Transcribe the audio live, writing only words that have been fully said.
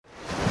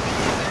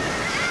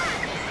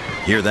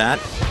Hear that?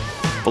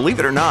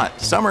 Believe it or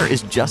not, summer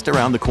is just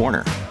around the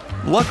corner.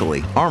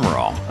 Luckily, Armor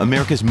All,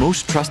 America's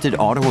most trusted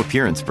auto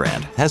appearance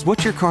brand, has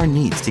what your car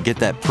needs to get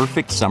that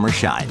perfect summer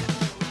shine.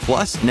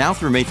 Plus, now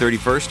through May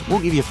 31st, we'll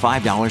give you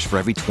 $5 for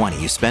every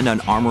 $20 you spend on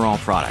Armor All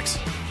products.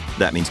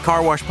 That means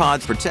car wash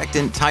pods,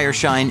 protectant, tire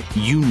shine,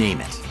 you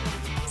name it.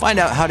 Find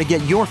out how to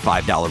get your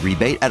 $5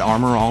 rebate at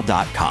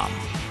armorall.com.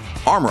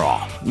 Armor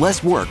All,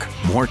 less work,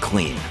 more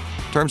clean.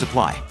 Terms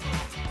apply.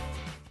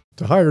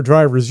 To hire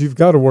drivers, you've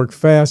got to work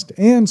fast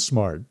and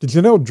smart. Did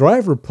you know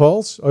Driver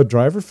Pulse, a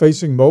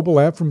driver-facing mobile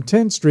app from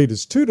 10th Street,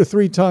 is 2 to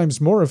 3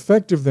 times more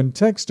effective than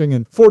texting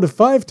and 4 to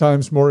 5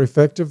 times more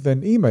effective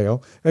than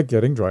email at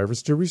getting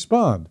drivers to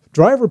respond?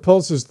 Driver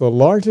Pulse is the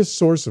largest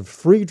source of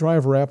free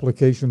driver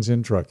applications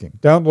in trucking,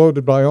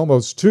 downloaded by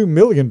almost 2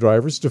 million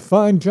drivers to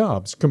find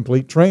jobs,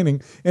 complete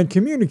training, and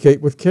communicate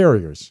with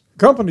carriers.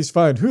 Companies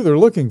find who they're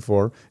looking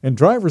for, and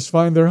drivers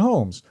find their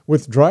homes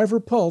with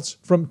Driver Pulse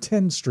from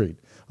 10th Street.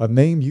 A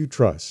name you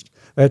trust.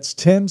 That's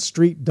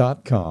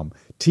 10street.com.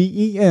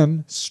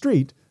 TEN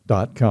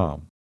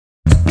street.com.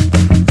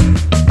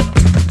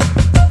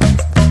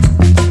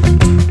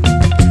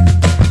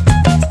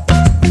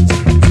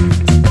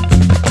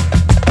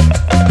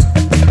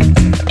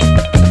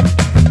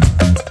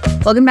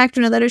 Welcome back to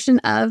another edition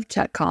of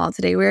Check Call.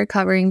 Today we are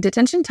covering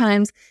detention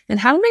times and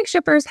how to make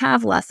shippers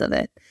have less of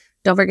it.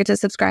 Don't forget to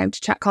subscribe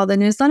to Check Call, the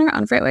newsletter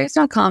on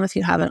freightwaves.com if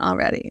you haven't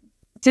already.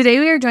 Today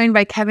we are joined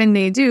by Kevin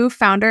Nadeau,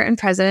 founder and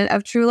president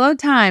of True Load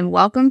Time.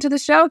 Welcome to the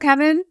show,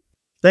 Kevin.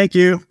 Thank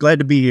you. Glad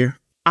to be here.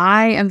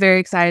 I am very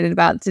excited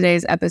about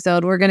today's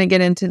episode. We're going to get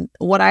into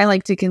what I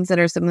like to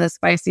consider some of the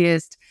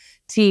spiciest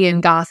tea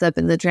and gossip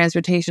in the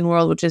transportation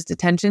world, which is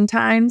detention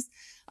times,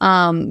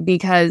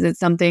 because it's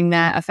something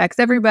that affects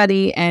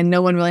everybody and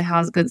no one really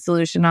has a good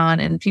solution on,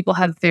 and people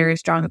have very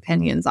strong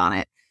opinions on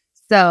it.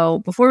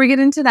 So before we get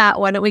into that,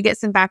 why don't we get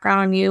some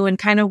background on you and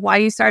kind of why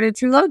you started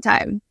True Load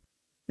Time?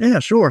 Yeah,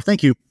 sure.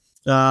 Thank you.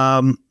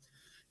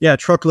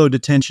 Truckload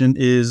detention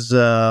is,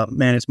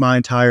 it's my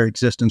entire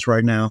existence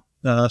right now.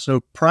 So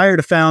prior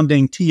to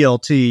founding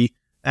TLT,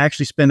 I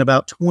actually spent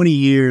about 20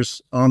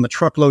 years on the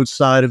truckload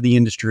side of the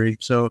industry.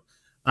 So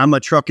I'm a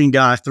trucking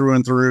guy through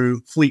and through,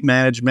 fleet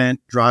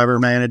management, driver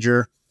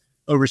manager,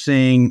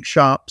 overseeing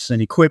shops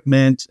and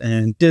equipment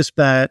and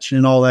dispatch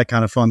and all that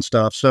kind of fun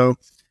stuff. So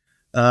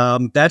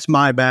that's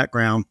my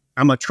background.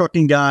 I'm a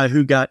trucking guy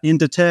who got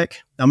into tech.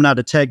 I'm not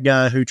a tech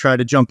guy who tried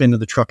to jump into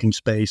the trucking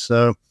space.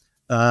 So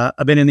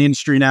I've been in the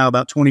industry now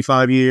about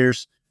 25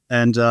 years,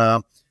 and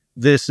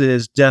this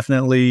is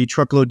definitely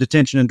truckload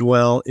detention and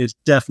dwell is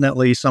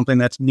definitely something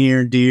that's near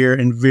and dear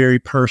and very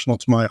personal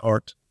to my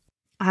heart.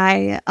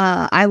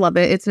 I love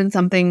it. It's been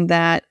something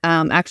that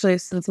actually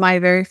since my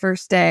very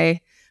first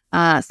day,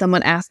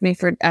 someone asked me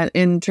for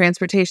in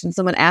transportation,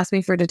 someone asked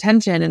me for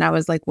detention, and I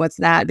was like, "What's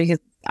that?" Because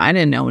I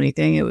didn't know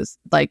anything. It was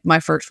like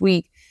my first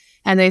week.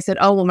 And they said,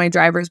 "Oh, well, my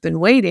driver's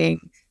been waiting.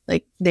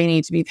 Like, they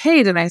need to be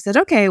paid." And I said,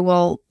 "Okay,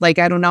 well, like,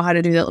 I don't know how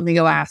to do that. Let me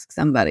go ask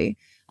somebody."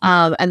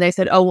 And they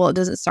said, "Oh, well, it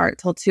doesn't start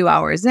till 2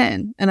 hours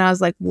in." And I was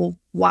like, "Well,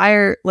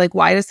 why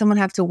does someone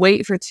have to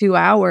wait for 2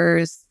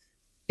 hours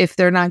if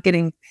they're not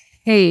getting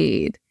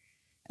paid?"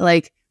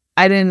 Like,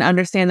 I didn't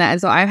understand that.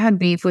 And so I've had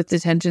beef with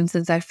detention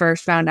since I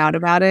first found out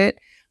about it.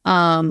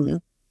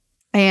 And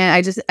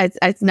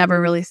it's never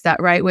really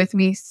sat right with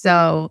me.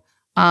 So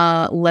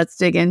let's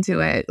dig into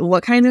it.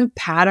 What kind of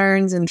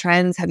patterns and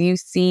trends have you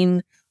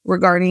seen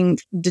regarding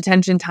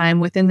detention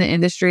time within the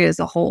industry as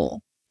a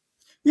whole?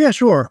 Yeah,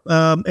 sure.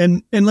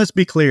 And let's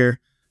be clear,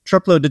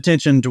 truckload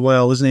detention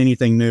dwell isn't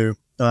anything new.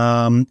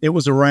 It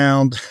was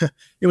around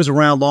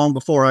long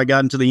before I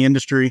got into the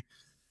industry.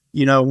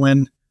 You know,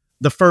 when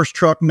the first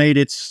truck made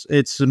its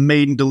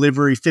maiden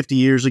delivery 50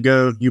 years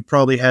ago, you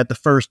probably had the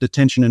first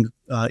detention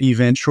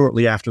event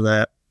shortly after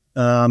that.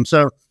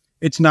 So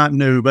it's not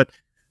new, but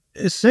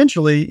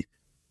essentially,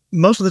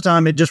 most of the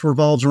time it just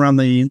revolves around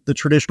the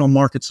traditional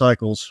market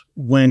cycles.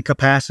 When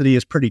capacity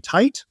is pretty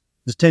tight,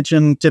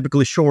 detention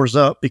typically shores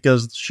up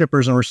because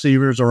shippers and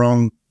receivers are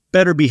on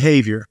better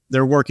behavior.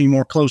 They're working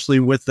more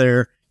closely with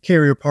their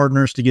carrier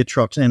partners to get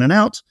trucks in and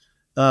out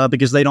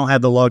because they don't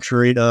have the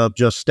luxury of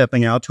just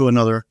stepping out to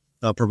another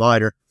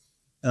provider.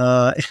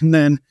 And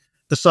then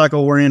the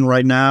cycle we're in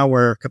right now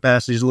where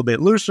capacity is a little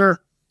bit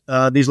looser,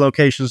 these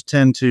locations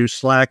tend to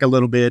slack a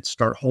little bit,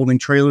 start holding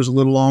trailers a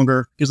little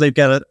longer because they've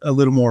got a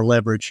little more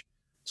leverage.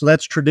 So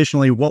that's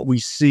traditionally what we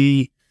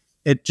see.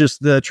 It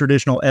just the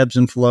traditional ebbs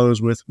and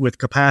flows with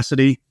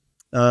capacity.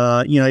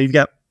 You've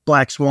got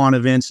black swan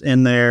events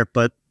in there,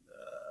 but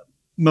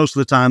most of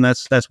the time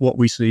that's what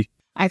we see.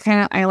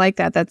 I like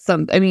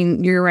that.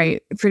 You're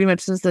right. Pretty much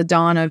since the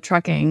dawn of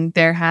trucking,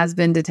 there has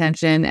been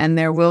detention and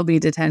there will be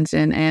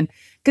detention. And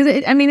because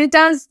it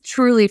does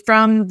truly,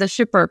 from the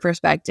shipper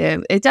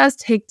perspective, it does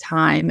take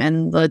time,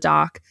 and the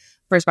dock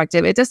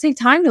perspective, it does take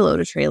time to load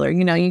a trailer.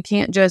 You know, you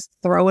can't just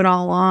throw it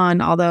all on.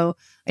 Although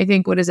I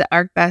think,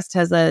 ArcBest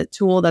has a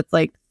tool that's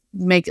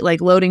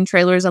loading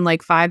trailers in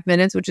 5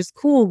 minutes, which is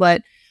cool.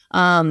 But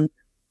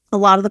a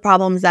lot of the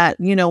problems that,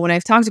 when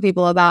I've talked to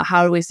people about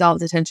how do we solve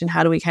detention,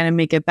 how do we kind of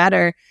make it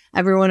better,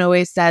 everyone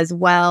always says,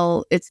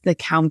 well, it's the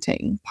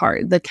counting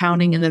part, the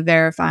counting and the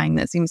verifying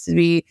that seems to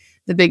be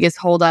the biggest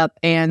holdup.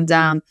 And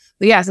but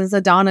yeah, since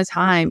the dawn of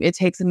time, it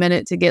takes a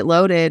minute to get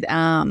loaded.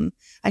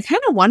 I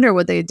kind of wonder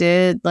what they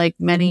did like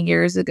many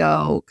years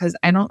ago, because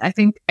I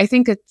think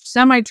a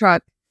semi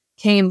truck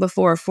came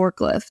before a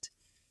forklift.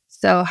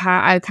 So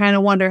I kind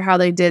of wonder how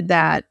they did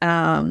that.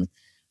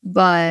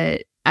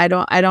 But I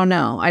don't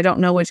know. I don't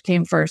know which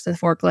came first, the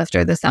forklift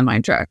or the semi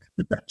truck.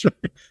 That's right.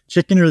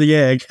 Chicken or the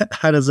egg?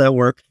 How does that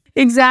work?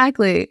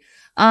 Exactly.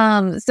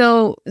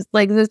 So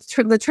like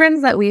the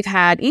trends that we've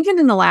had, even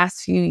in the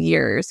last few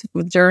years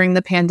during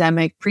the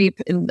pandemic,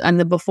 and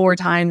the before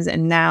times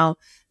and now,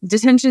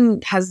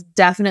 detention has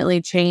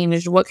definitely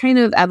changed. What kind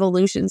of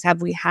evolutions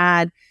have we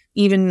had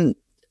even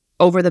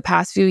over the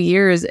past few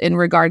years in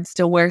regards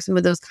to where some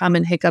of those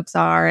common hiccups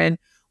are and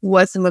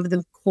what some of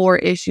the core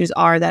issues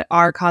are that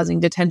are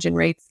causing detention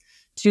rates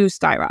to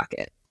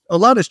skyrocket? A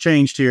lot has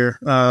changed here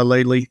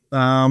lately.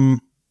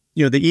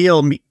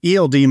 The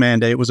ELD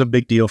mandate was a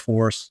big deal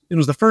for us. It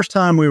was the first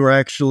time we were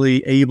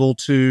actually able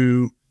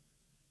to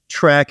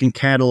track and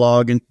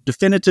catalog and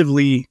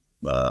definitively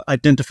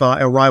identify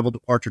arrival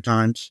departure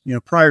times.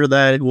 Prior to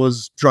that, it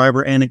was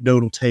driver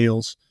anecdotal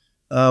tales,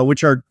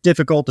 which are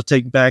difficult to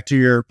take back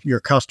to your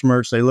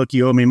customer. Say, look,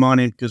 you owe me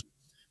money because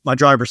my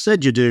driver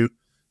said you do.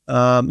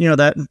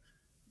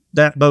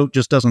 That boat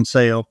just doesn't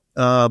sail.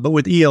 But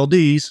with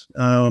ELDs,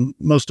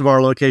 most of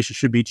our locations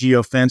should be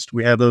geo-fenced.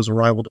 We have those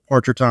arrival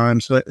departure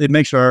times, so it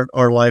makes our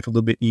life a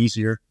little bit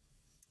easier.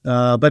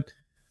 But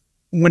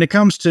when it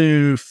comes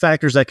to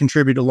factors that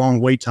contribute to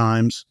long wait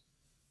times,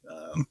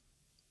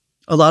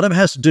 a lot of it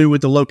has to do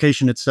with the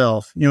location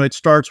itself. It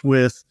starts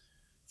with,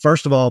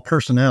 first of all,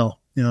 personnel.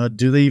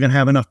 Do they even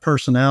have enough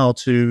personnel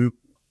to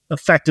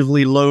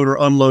effectively load or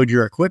unload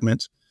your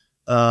equipment?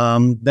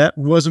 That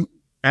wasn't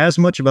as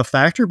much of a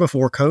factor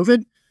before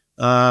COVID.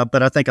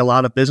 But I think a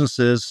lot of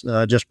businesses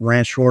just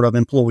ran short of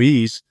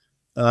employees.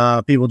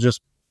 People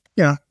just,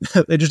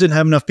 they just didn't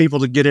have enough people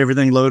to get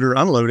everything loaded or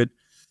unloaded.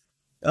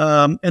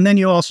 And then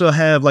you also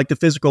have like the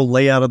physical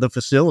layout of the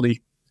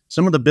facility.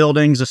 Some of the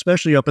buildings,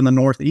 especially up in the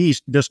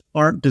Northeast, just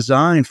aren't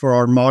designed for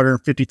our modern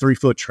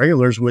 53-foot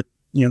trailers with,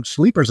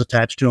 sleepers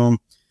attached to them.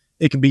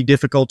 It can be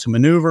difficult to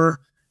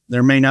maneuver.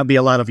 There may not be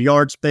a lot of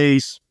yard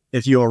space.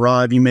 If you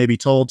arrive, you may be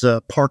told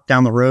to park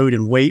down the road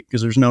and wait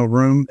because there's no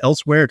room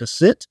elsewhere to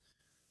sit.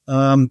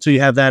 So you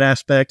have that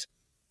aspect.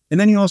 And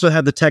then you also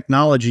have the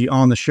technology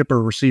on the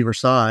shipper receiver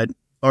side.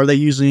 Are they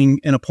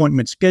using an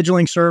appointment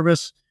scheduling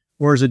service,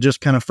 or is it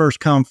just kind of first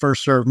come,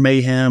 first serve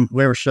mayhem?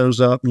 Whoever shows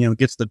up,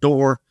 gets the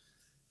door.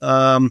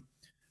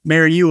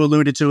 Mary, you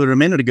alluded to it a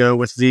minute ago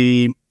with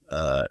the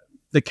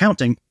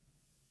counting.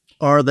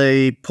 Are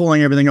they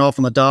pulling everything off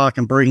on the dock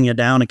and breaking it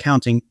down and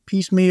counting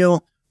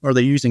piecemeal? Are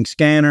they using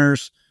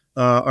scanners?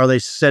 Are they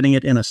setting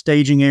it in a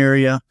staging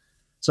area?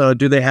 So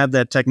do they have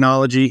that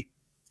technology?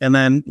 And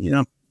then,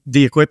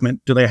 the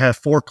equipment, do they have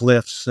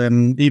forklifts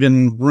and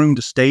even room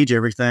to stage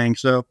everything?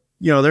 So,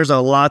 there's a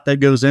lot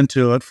that goes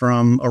into it,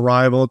 from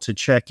arrival to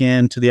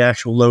check-in to the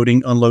actual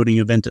loading, unloading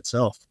event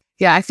itself.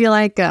 Yeah, I feel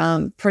like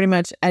pretty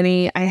much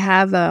I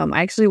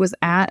actually was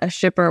at a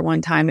shipper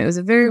one time. It was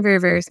a very, very,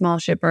 very small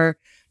shipper.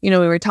 We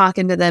were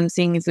talking to them,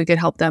 seeing if we could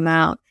help them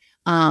out.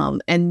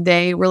 And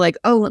they were like,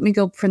 oh, let me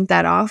go print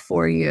that off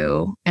for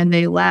you. And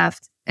they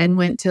left and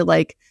went to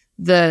like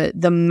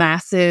the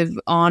massive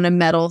on a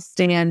metal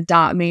stand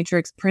dot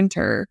matrix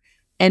printer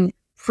and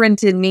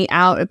printed me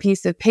out a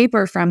piece of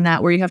paper from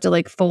that where you have to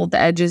like fold the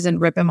edges and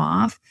rip them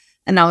off.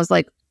 And I was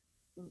like,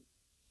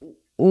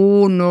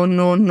 oh, no.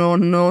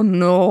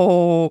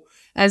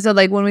 And so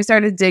like when we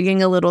started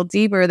digging a little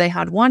deeper, they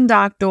had one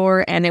dock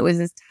door and it was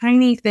this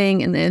tiny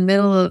thing in the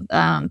middle of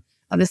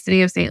the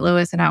city of St.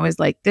 Louis. And I was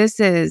like,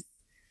 this is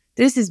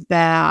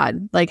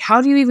bad. Like,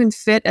 how do you even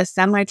fit a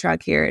semi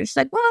truck here? And she's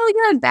like, well, you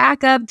got to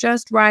back up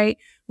just right.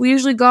 We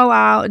usually go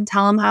out and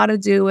tell them how to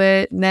do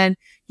it. And then,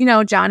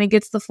 Johnny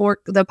gets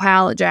the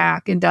pallet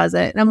jack and does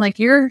it. And I'm like,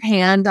 you're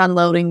hand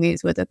unloading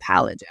these with a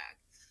pallet jack.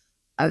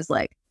 I was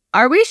like,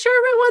 are we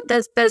sure we want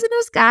this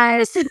business,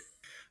 guys?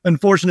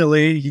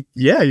 Unfortunately,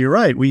 yeah, you're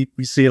right. We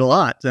see it a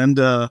lot. And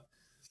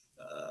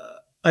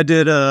I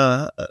did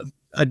a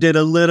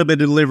little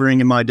bit of delivering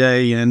in my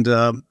day, and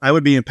I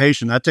would be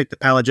impatient. I'd take the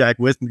pallet jack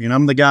with me, and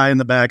I'm the guy in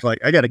the back like,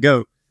 I got to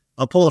go.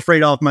 I'll pull the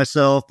freight off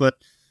myself, but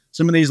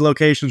some of these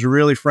locations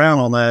really frown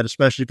on that,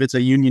 especially if it's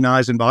a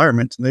unionized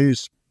environment.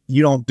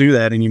 You don't do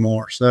that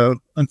anymore. So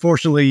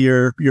unfortunately,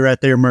 you're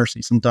at their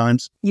mercy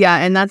sometimes. Yeah,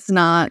 and that's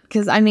not,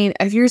 because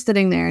if you're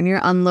sitting there and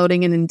you're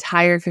unloading an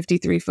entire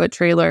 53-foot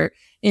trailer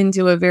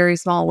into a very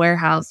small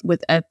warehouse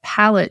with a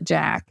pallet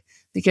jack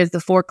because the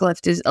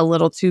forklift is a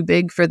little too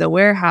big for the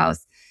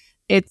warehouse,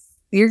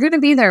 you're going to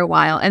be there a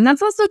while. And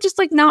that's also just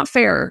like not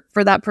fair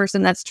for that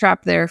person that's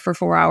trapped there for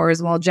 4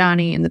 hours while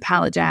Johnny and the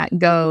pallet jack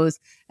goes,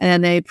 and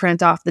then they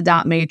print off the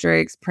dot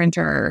matrix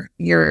printer,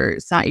 your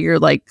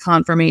like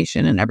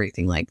confirmation and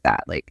everything like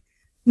that. Like,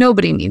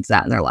 nobody needs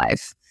that in their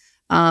life.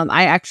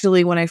 I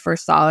actually, when I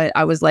first saw it,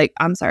 I was like,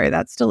 I'm sorry,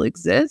 that still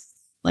exists?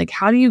 Like,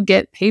 how do you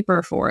get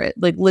paper for it?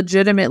 Like,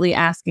 legitimately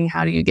asking,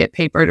 how do you get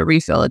paper to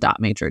refill a dot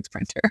matrix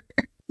printer?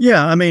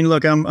 Yeah, I mean,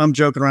 look, I'm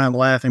joking around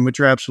laughing, but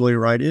you're absolutely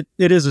right. It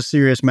is a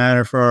serious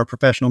matter for our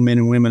professional men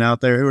and women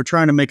out there who are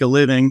trying to make a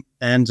living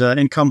and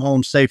come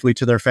home safely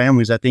to their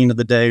families at the end of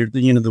the day or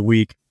the end of the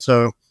week.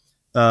 So,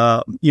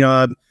 I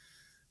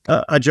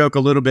joke a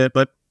little bit,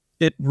 but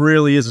it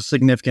really is a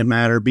significant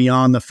matter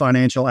beyond the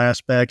financial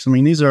aspects. I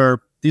mean, these are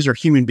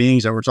human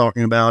beings that we're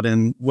talking about,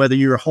 and whether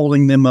you're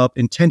holding them up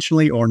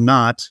intentionally or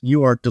not,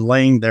 you are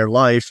delaying their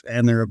life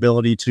and their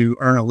ability to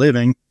earn a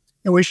living.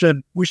 And we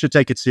should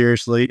take it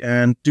seriously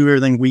and do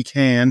everything we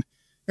can,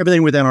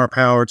 everything within our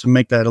power to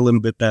make that a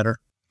little bit better.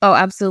 Oh,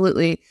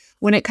 absolutely.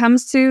 When it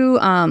comes to,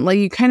 like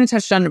you kind of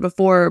touched on it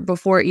before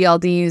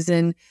ELDs,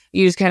 and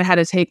you just kind of had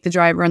to take the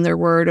driver on their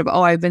word of,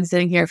 oh, I've been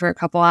sitting here for a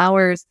couple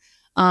hours.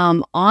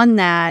 On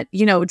that,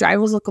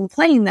 drivers will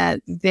complain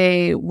that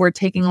they were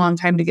taking a long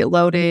time to get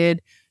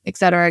loaded, et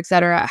cetera, et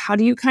cetera. How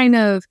do you kind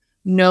of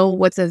know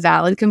what's a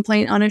valid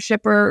complaint on a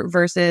shipper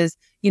versus,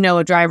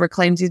 a driver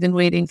claims he's been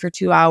waiting for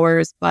 2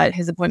 hours, but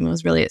his appointment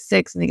was really at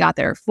 6 and he got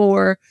there at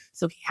 4.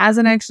 So he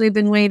hasn't actually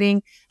been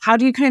waiting. How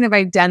do you kind of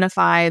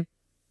identify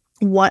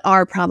what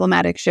are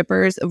problematic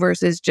shippers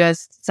versus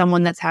just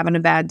someone that's having a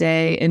bad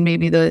day and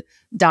maybe the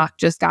dock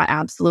just got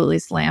absolutely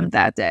slammed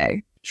that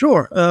day?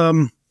 Sure.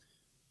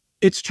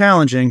 It's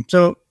challenging.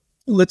 So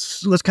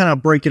let's kind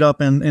of break it up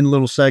in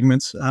little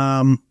segments.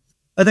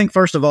 I think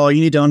first of all, you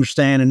need to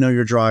understand and know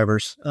your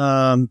drivers.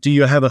 Do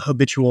you have a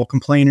habitual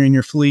complainer in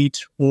your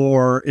fleet,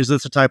 or is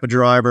this the type of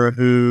driver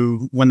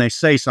who, when they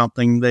say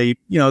something, they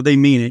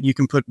mean it? You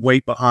can put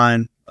weight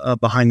behind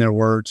their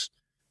words.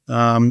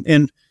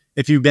 And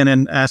if you've been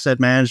in asset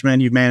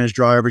management, you've managed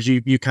drivers,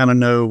 you kind of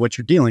know what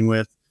you're dealing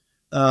with.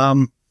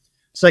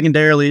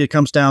 Secondarily, it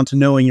comes down to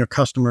knowing your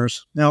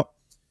customers. Now,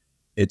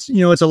 it's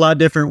a lot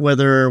different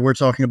whether we're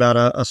talking about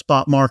a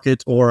spot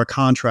market or a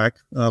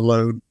contract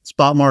load.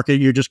 Spot market,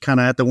 you're just kind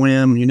of at the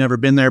whim. You've never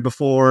been there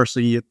before, so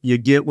you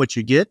get what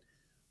you get.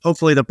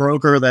 Hopefully the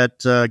broker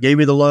that gave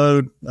you the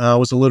load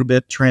was a little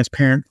bit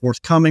transparent,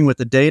 forthcoming with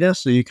the data,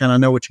 so you kind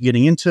of know what you're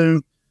getting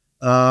into.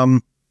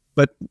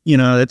 But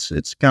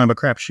it's kind of a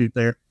crapshoot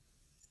there.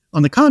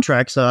 On the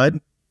contract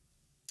side,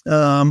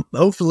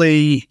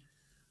 hopefully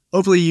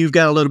you've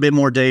got a little bit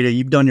more data.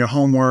 You've done your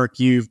homework.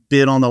 You've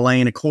bid on the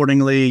lane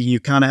accordingly. You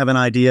kind of have an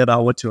idea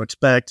about what to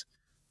expect.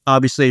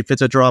 Obviously, if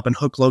it's a drop and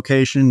hook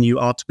location, you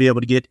ought to be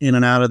able to get in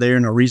and out of there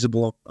in a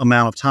reasonable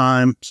amount of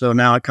time. So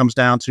now it comes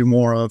down to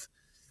more of,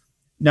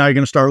 now you're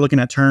going to start looking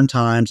at turn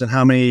times and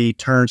how many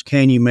turns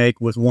can you make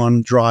with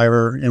one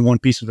driver and one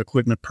piece of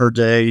equipment per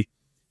day.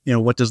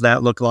 What does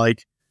that look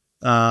like?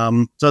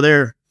 So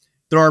there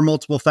are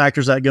multiple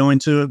factors that go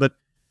into it. But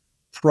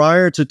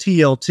prior to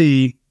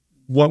TLT,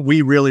 what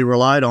we really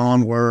relied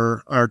on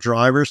were our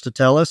drivers to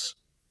tell us,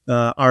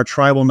 our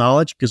tribal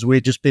knowledge, because we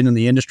had just been in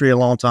the industry a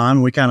long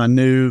time. We kind of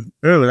knew,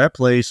 oh, that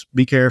place,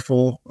 be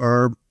careful,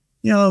 or,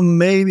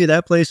 maybe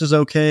that place is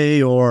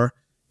okay, or,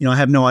 I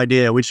have no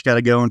idea. We just got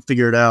to go and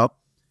figure it out.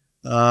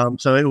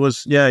 So it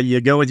was,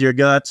 you go with your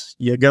guts,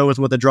 you go with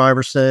what the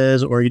driver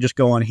says, or you just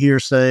go on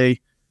hearsay.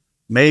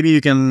 Maybe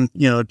you can,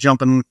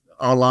 jump in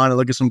online and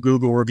look at some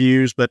Google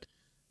reviews, but,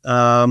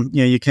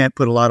 you can't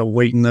put a lot of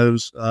weight in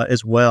those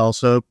as well.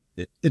 So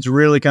it's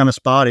really kind of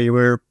spotty.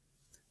 We're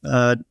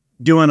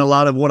doing a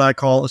lot of what I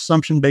call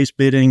assumption-based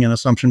bidding and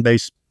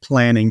assumption-based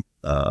planning,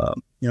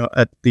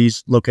 at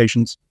these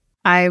locations.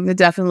 I've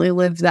definitely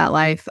lived that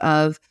life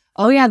of,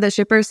 oh yeah, the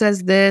shipper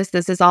says this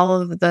is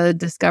all of the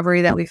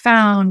discovery that we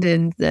found,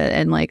 and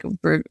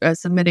we're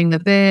submitting the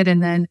bid,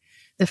 and then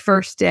the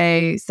first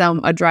day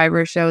a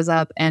driver shows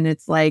up and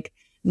it's like,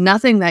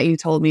 nothing that you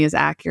told me is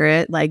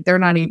accurate. Like, they're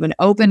not even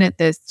open at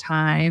this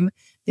time.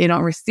 They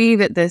don't receive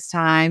it this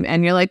time.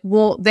 And you're like,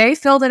 well, they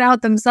filled it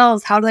out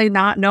themselves. How do they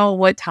not know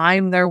what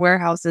time their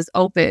warehouse is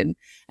open?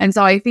 And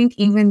so I think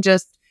even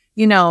just,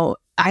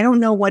 I don't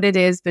know what it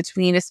is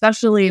between,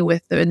 especially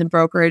in the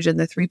brokerage and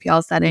the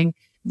 3PL setting,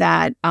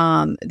 that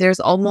there's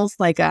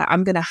almost like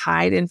I'm going to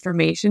hide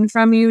information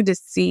from you to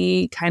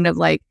see kind of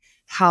like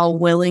how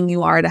willing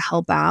you are to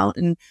help out.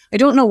 And I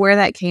don't know where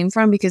that came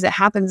from, because it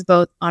happens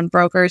both on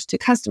brokers to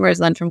customers,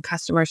 then from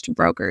customers to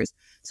brokers.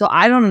 So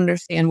I don't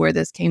understand where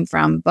this came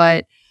from,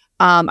 but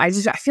I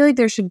feel like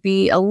there should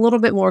be a little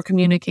bit more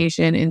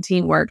communication and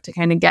teamwork to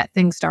kind of get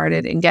things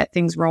started and get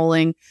things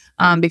rolling.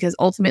 Because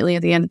ultimately,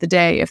 at the end of the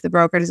day, if the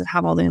broker doesn't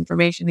have all the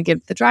information to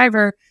give the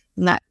driver,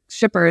 then that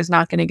shipper is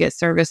not going to get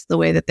service the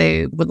way that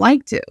they would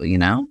like to,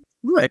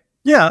 Right.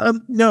 Yeah.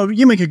 No,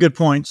 you make a good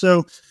point.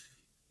 So,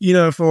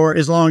 for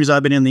as long as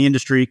I've been in the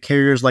industry,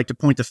 carriers like to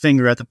point the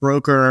finger at the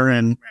broker,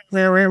 and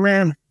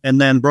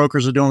then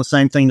brokers are doing the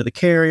same thing to the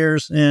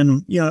carriers.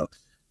 And,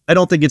 I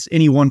don't think it's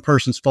any one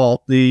person's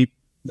fault. The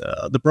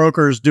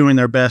broker is doing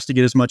their best to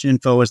get as much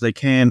info as they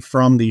can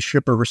from the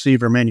shipper,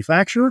 receiver,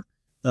 manufacturer.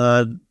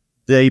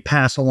 They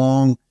pass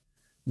along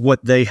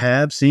what they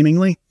have,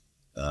 seemingly.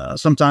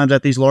 Sometimes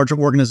at these larger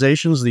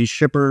organizations, these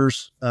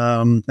shippers,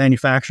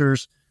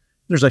 manufacturers,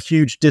 there's a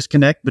huge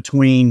disconnect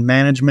between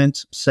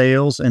management,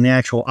 sales, and the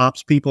actual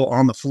ops people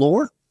on the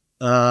floor.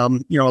 A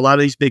lot of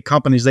these big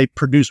companies, they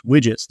produce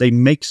widgets, they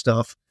make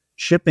stuff.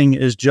 Shipping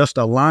is just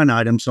a line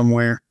item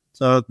somewhere.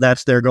 So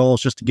that's their goal,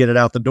 is just to get it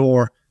out the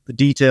door. The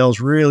details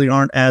really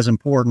aren't as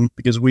important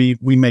because we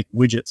make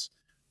widgets.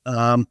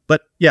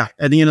 But yeah,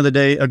 at the end of the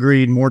day,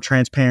 agreed, more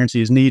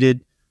transparency is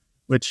needed,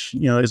 which,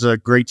 is a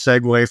great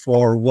segue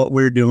for what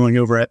we're doing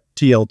over at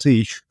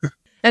TLT.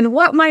 And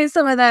what might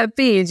some of that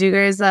be? Do you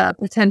guys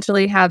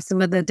potentially have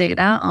some of the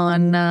data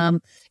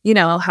on,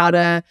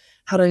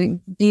 how to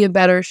be a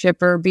better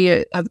shipper,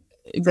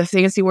 the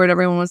fancy word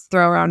everyone wants to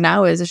throw around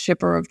now is a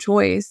shipper of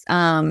choice.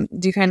 Do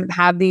you kind of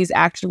have these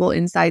actionable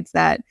insights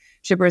that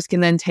shippers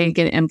can then take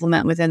and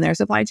implement within their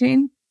supply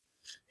chain?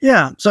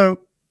 Yeah. So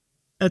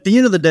at the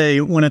end of the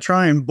day, when I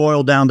try and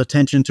boil down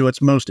detention to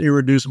its most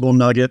irreducible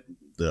nugget,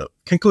 the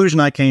conclusion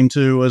I came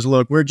to was,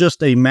 look, we're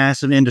just a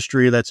massive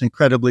industry that's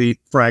incredibly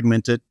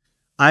fragmented.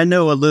 I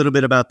know a little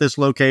bit about this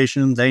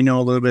location. They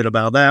know a little bit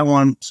about that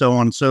one, so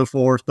on and so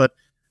forth. But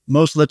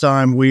most of the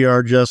time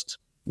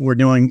we're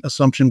doing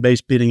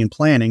assumption-based bidding and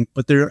planning,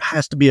 but there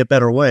has to be a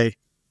better way.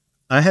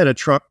 I had a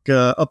truck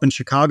up in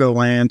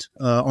Chicagoland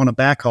on a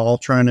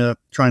backhaul trying to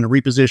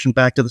reposition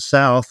back to the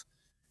south.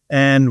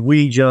 And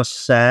we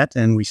just sat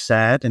and we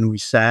sat and we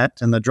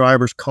sat, and the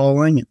driver's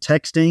calling and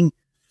texting.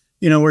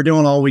 We're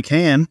doing all we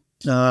can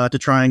to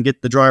try and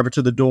get the driver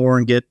to the door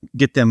and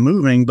get them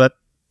moving. But,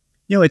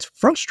 it's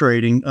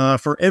frustrating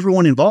for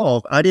everyone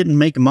involved. I didn't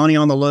make money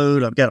on the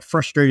load. I've got a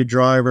frustrated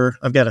driver.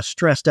 I've got a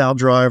stressed out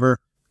driver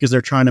because they're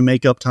trying to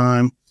make up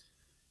time.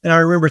 And I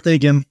remember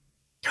thinking,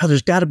 God,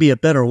 there's got to be a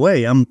better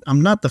way. I'm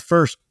not the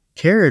first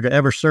carrier to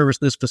ever service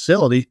this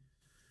facility.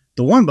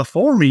 The one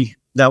before me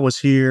that was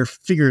here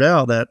figured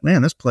out that,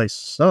 man, this place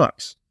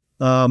sucks.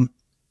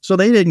 So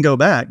they didn't go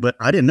back, but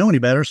I didn't know any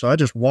better. So I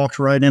just walked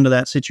right into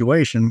that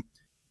situation.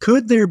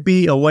 Could there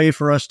be a way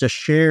for us to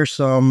share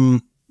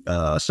some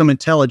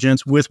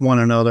intelligence with one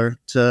another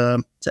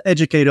to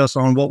educate us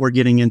on what we're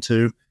getting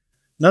into?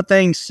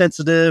 Nothing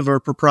sensitive or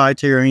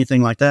proprietary or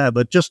anything like that,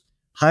 but just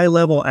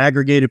high-level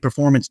aggregated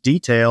performance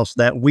details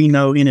that we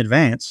know in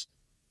advance.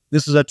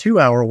 This is a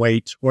 2-hour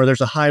wait, or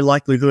there's a high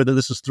likelihood that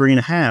this is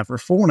 3.5 or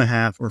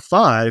 4.5 or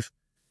 5.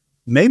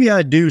 Maybe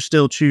I do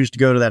still choose to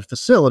go to that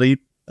facility,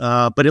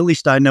 but at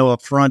least I know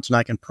up front, and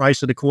I can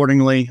price it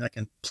accordingly. I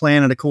can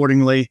plan it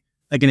accordingly.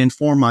 I can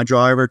inform my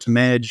driver to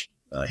manage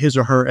his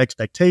or her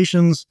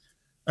expectations.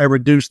 I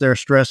reduce their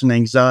stress and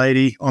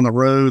anxiety on the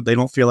road. They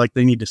don't feel like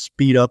they need to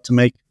speed up to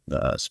make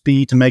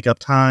up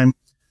time.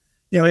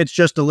 It's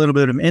just a little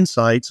bit of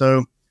insight.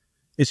 So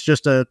it's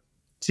just a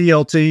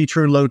TLT,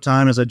 True Load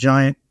Time, is a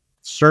giant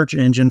search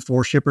engine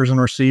for shippers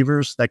and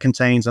receivers that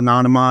contains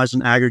anonymized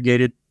and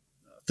aggregated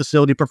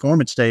facility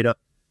performance data,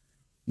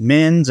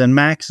 mins and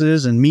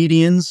maxes and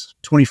medians,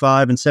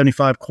 25 and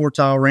 75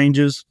 quartile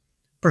ranges,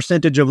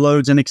 percentage of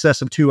loads in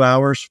excess of 2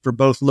 hours for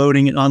both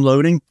loading and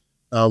unloading,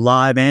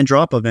 live and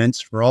drop events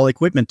for all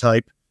equipment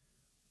type.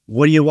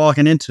 What are you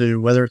walking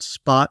into, whether it's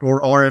spot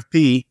or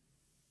RFP?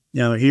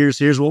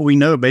 Here's what we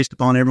know based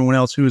upon everyone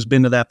else who has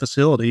been to that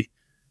facility.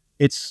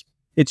 It's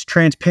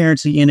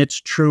transparency in its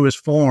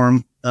truest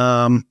form.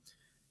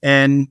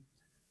 And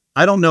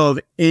I don't know of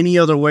any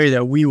other way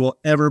that we will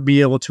ever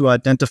be able to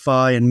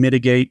identify and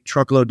mitigate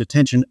truckload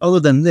detention other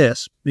than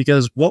this,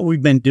 because what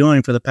we've been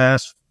doing for the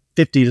past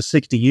 50 to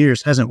 60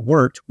 years hasn't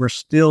worked. We're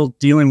still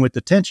dealing with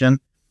detention.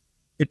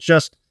 It's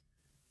just,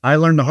 I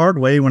learned the hard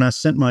way when I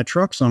sent my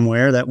truck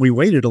somewhere that we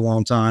waited a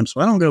long time,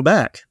 so I don't go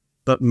back.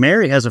 But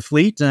Mary has a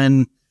fleet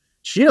and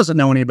she doesn't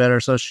know any better,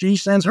 so she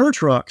sends her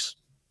trucks.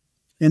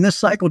 And this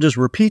cycle just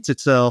repeats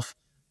itself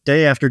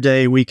day after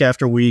day, week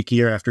after week,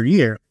 year after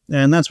year.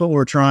 And that's what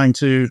we're trying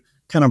to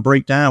kind of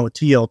break down with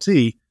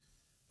TLT.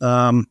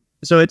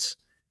 So it's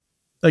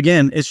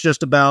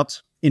just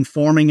about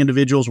informing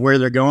individuals where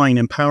they're going,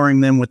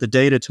 empowering them with the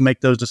data to make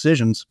those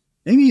decisions.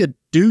 Maybe you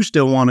do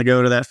still want to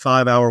go to that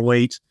 5-hour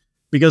wait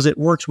because it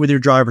works with your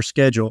driver's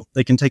schedule.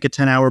 They can take a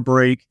 10-hour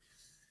break.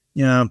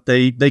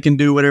 They can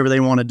do whatever they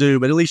want to do,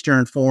 but at least you're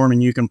informed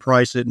and you can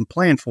price it and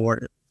plan for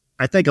it.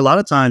 I think a lot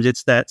of times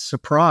it's that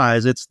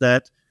surprise. It's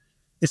that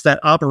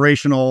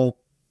operational,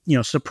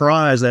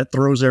 surprise that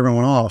throws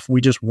everyone off. We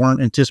just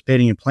weren't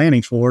anticipating and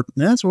planning for it.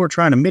 And that's what we're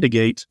trying to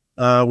mitigate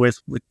with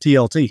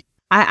TLT.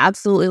 I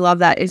absolutely love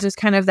that. It's just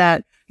kind of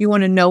that you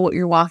want to know what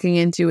you're walking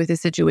into with a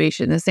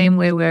situation. The same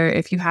way where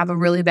if you have a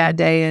really bad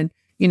day and,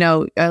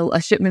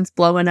 a shipment's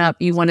blowing up,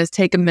 you want to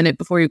take a minute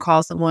before you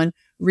call someone,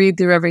 read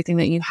through everything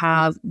that you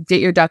have, get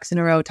your ducks in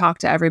a row, talk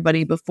to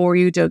everybody before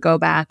you go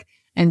back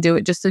and do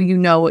it, just so you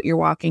know what you're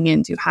walking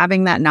into.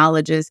 Having that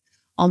knowledge is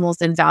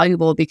almost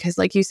invaluable because,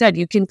 like you said,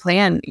 you can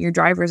plan your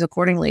drivers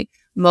accordingly.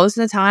 Most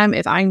of the time,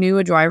 if I knew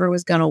a driver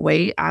was going to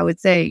wait, I would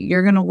say,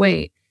 you're going to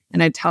wait.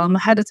 And I'd tell them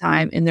ahead of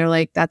time, and they're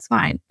like, that's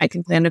fine. I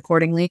can plan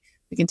accordingly.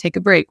 We can take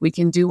a break. We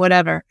can do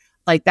whatever.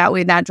 Like that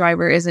way, that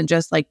driver isn't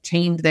just like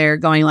chained there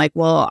going like,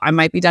 well, I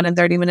might be done in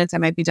 30 minutes. I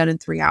might be done in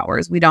 3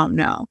 hours. We don't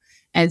know.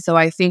 And so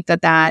I think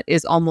that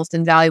is almost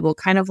invaluable.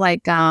 Kind of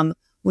like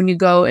when you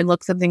go and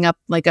look something up,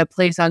 like a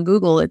place on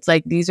Google, it's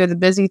like, these are the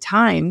busy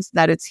times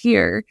that it's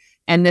here.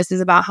 And this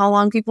is about how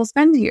long people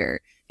spend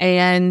here.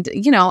 And,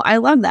 I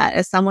love that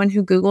as someone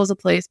who Googles a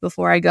place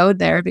before I go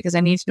there because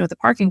I need to know what the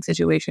parking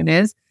situation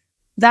is.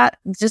 That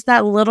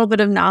little bit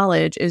of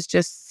knowledge is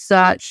just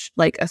such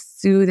like a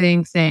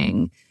soothing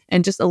thing.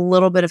 And just a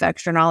little bit of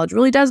extra knowledge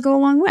really does go a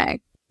long way.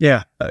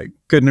 Yeah, I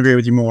couldn't agree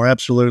with you more.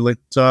 Absolutely.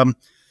 So,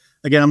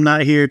 again, I'm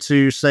not here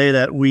to say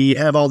that we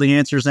have all the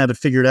answers and have it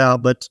figured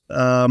out, but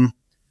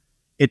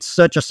it's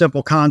such a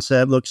simple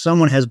concept. Look,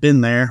 someone has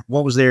been there.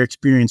 What was their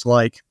experience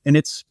like?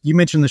 And you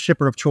mentioned the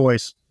shipper of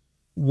choice.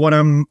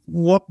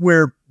 What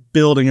we're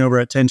building over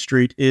at 10th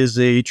Street is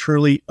a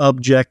truly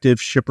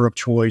objective shipper of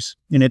choice.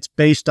 And it's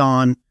based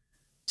on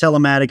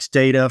telematics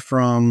data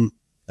from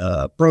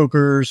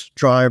brokers,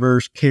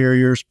 drivers,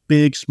 carriers,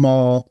 big,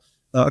 small,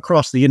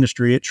 across the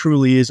industry. It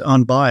truly is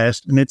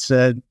unbiased. And it's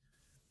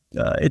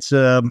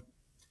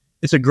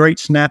a great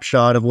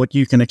snapshot of what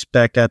you can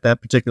expect at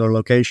that particular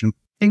location.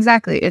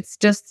 Exactly. It's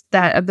just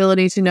that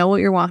ability to know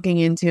what you're walking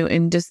into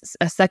and just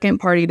a second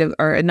party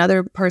or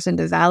another person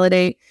to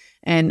validate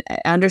and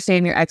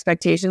understand your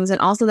expectations.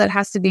 And also that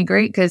has to be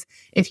great because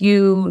if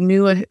you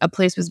knew a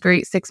place was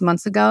great 6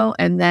 months ago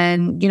and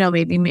then,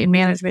 maybe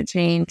management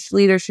changed,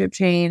 leadership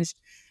changed,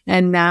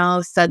 and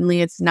now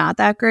suddenly it's not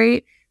that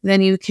great,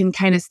 then you can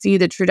kind of see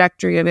the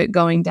trajectory of it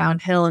going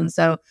downhill. And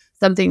so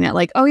something that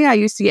like, oh yeah, I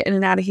used to get in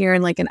and out of here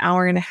in like an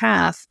hour and a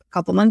half a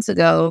couple months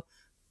ago.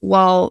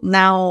 Well,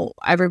 now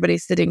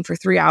everybody's sitting for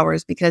 3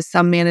 hours because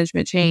some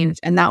management changed.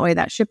 And that way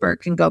that shipper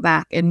can go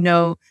back and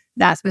know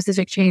that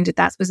specific change at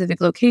that specific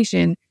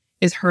location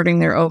is hurting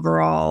their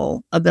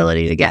overall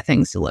ability to get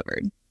things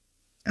delivered.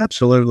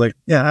 Absolutely.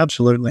 Yeah,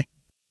 absolutely.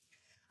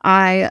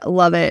 I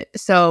love it.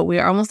 So we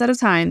are almost out of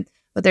time,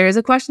 but there is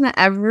a question that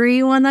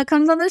everyone that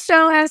comes on the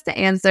show has to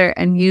answer.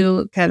 And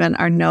you, Kevin,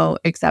 are no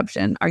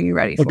exception. Are you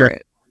ready for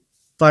it?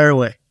 Fire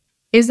away.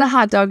 Is the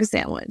hot dog a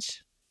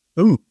sandwich?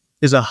 Ooh,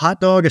 is a hot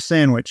dog a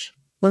sandwich?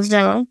 Let's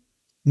go.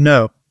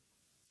 No.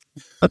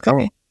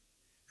 Okay.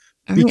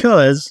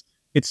 Because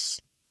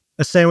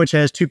a sandwich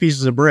has two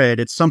pieces of bread.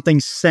 It's something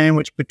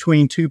sandwiched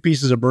between two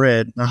pieces of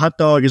bread. A hot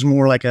dog is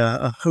more like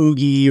a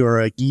hoagie or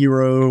a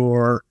gyro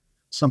or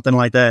something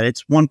like that.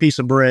 It's one piece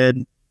of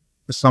bread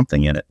with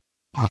something in it.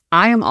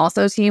 I am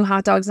also team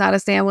hot dog's not a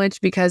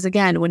sandwich because,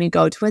 again, when you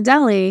go to a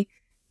deli,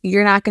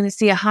 you're not going to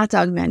see a hot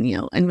dog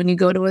menu. And when you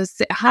go to a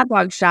hot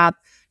dog shop,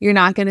 you're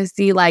not going to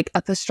see like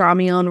a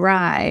pastrami on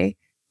rye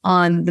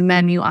on the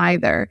menu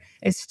either.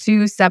 It's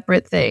two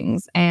separate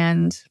things.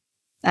 And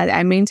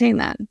I maintain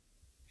that.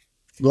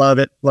 Love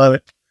it. Love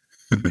it.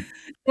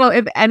 Well,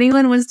 if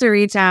anyone wants to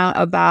reach out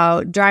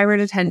about driver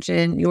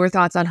detention, your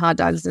thoughts on hot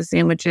dogs as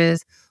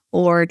sandwiches,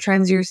 or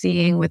trends you're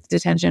seeing with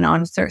detention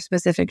on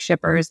specific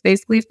shippers,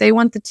 basically, if they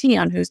want the tea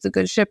on who's the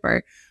good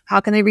shipper, how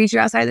can they reach you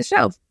outside the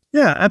show?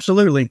 Yeah,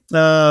 absolutely.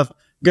 Go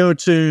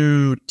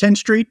to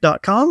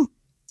 10thstreet.com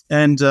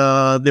and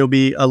there'll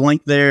be a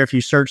link there. If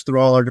you search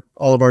through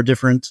all of our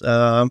different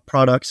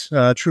products,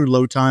 True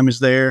Load Time is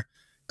there.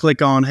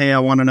 Click on, hey, I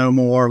want to know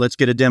more. Let's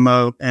get a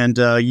demo. And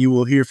you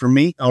will hear from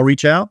me. I'll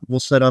reach out. We'll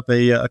set up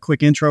a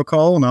quick intro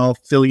call and I'll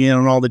fill you in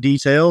on all the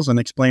details and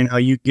explain how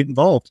you get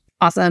involved.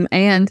 Awesome.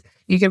 And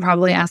you can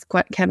probably ask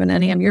Kevin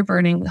any of your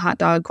burning hot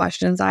dog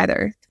questions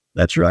either.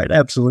 That's right.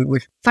 Absolutely.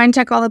 Find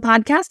Check All the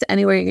Podcasts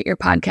anywhere you get your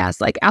podcasts,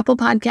 like Apple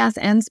Podcasts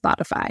and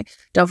Spotify.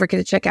 Don't forget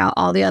to check out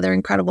all the other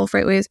incredible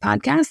FreightWaves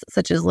podcasts,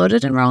 such as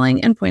Loaded and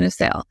Rolling and Point of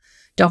Sale.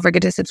 Don't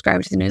forget to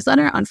subscribe to the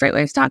newsletter on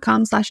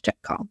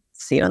freightwaves.com/checkcall.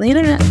 See you on the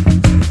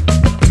internet.